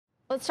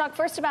Let's talk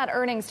first about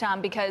earnings,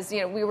 Tom, because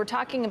we were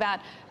talking about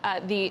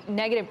the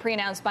negative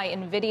pre-announced by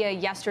NVIDIA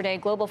yesterday.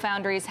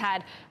 GlobalFoundries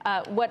had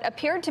what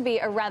appeared to be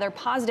a rather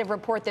positive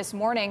report this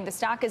morning. The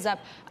stock is up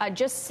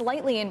just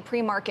slightly in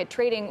pre-market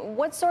trading.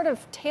 What sort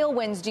of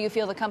tailwinds do you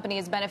feel the company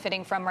is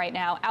benefiting from right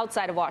now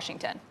outside of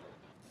Washington?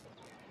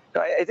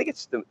 I think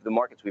it's the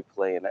markets we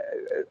play in.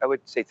 I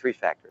would say three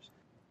factors.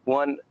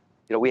 One,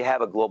 we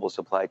have a global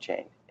supply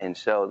chain, and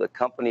so the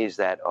companies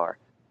that are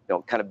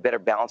kind of better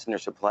balanced in their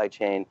supply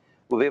chain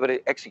will be able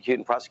to execute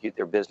and prosecute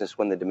their business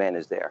when the demand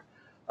is there.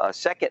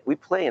 Second, we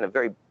play in a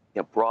very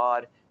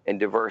broad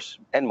and diverse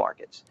end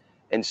markets.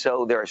 And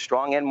so there are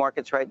strong end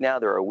markets right now.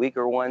 There are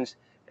weaker ones.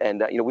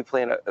 And, we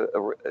play in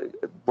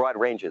a broad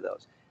range of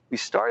those. We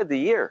started the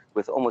year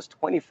with almost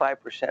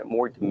 25%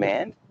 more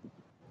demand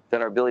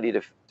than our ability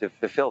to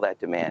fulfill that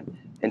demand.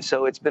 And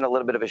so it's been a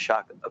little bit of a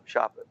shock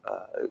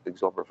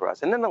absorber for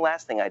us. And then the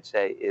last thing I'd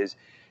say is,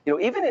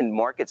 even in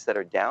markets that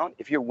are down,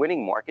 if you're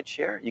winning market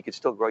share, you could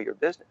still grow your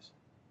business.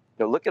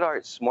 Look at our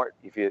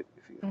if you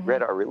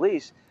read our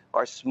release,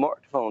 our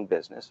smartphone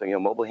business, or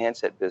mobile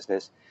handset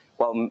business,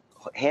 while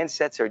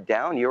handsets are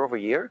down year over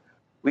year,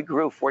 we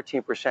grew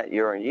 14%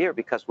 year on year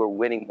because we're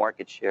winning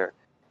market share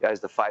as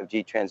the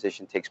 5G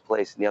transition takes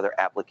place and the other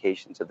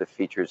applications of the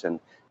features in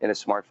a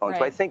smartphone. Right.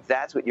 So I think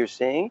that's what you're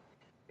seeing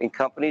in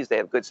companies. They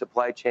have good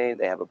supply chain,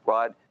 they have a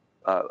broad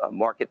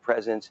market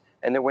presence,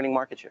 and they're winning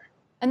market share.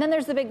 And then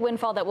there's the big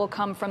windfall that will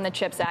come from the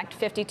CHIPS Act,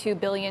 $52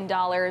 billion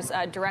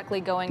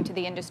directly going to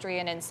the industry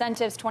in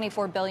incentives,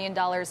 $24 billion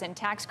in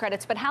tax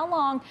credits. But how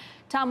long,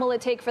 Tom, will it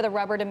take for the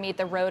rubber to meet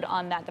the road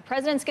on that? The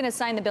president's going to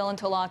sign the bill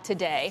into law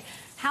today.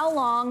 How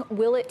long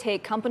will it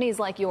take companies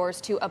like yours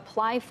to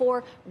apply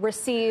for,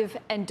 receive,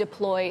 and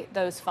deploy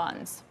those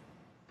funds?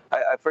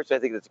 First, I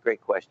think that's a great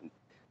question.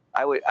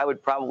 I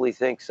would probably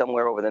think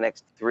somewhere over the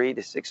next 3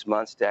 to 6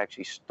 months to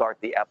actually start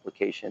the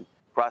application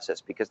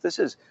process, because this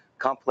is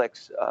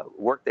complex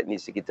work that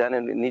needs to get done,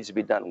 and it needs to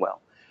be done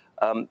well.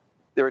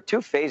 There are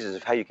two phases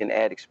of how you can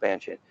add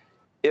expansion.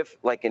 If,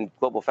 like in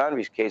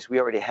GlobalFoundries' case,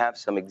 we already have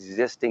some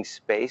existing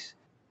space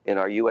in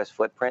our U.S.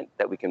 footprint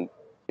that we can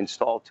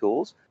install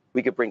tools,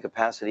 we could bring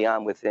capacity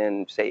on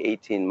within, say,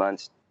 18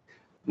 months,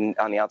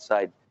 on the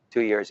outside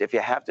 2 years. If you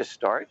have to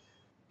start,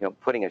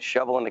 putting a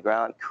shovel in the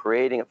ground,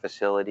 creating a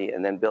facility,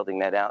 and then building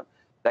that out,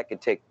 that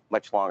could take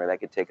much longer. That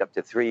could take up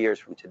to 3 years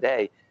from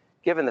today,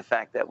 given the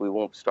fact that we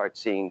won't start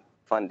seeing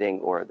funding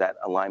or that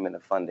alignment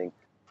of funding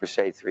for,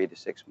 say, 3 to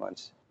 6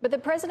 months. But the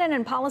president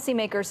and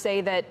policymakers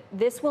say that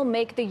this will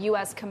make the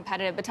U.S.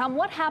 competitive. But, Tom,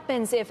 what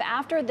happens if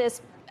after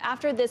this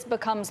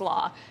becomes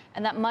law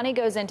and that money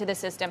goes into the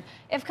system,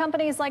 if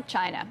companies like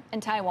China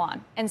and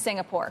Taiwan and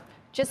Singapore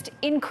just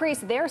increase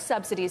their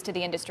subsidies to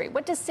the industry?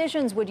 What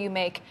decisions would you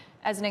make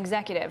as an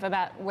executive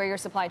about where your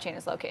supply chain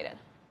is located?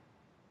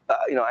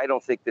 I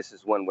don't think this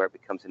is one where it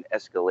becomes an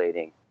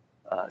escalating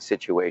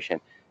situation.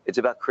 It's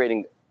about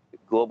creating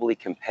globally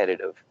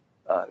competitive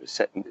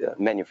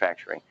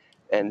manufacturing,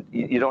 and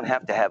you don't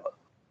have to have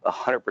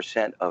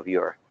 100% of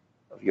your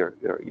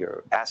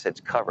assets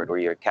covered or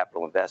your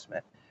capital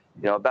investment.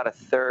 About a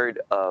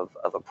third of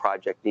a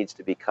project needs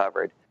to be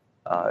covered,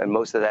 and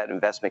most of that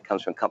investment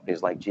comes from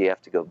companies like GF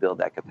to go build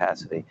that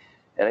capacity.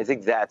 And I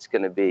think that's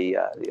going to be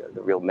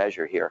the real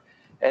measure here.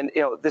 And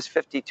this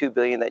 $52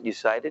 billion that you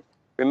cited.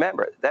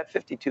 Remember, that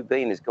 $52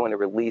 billion is going to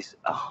release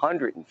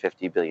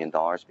 $150 billion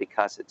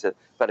because it's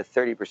about a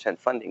 30%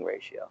 funding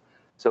ratio.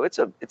 So it's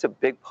a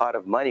big pot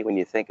of money when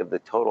you think of the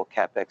total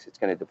capex it's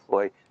going to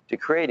deploy to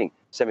creating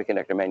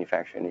semiconductor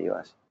manufacturing in the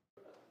U.S.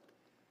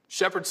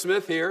 Shepard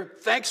Smith here.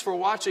 Thanks for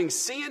watching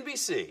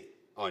CNBC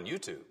on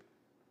YouTube.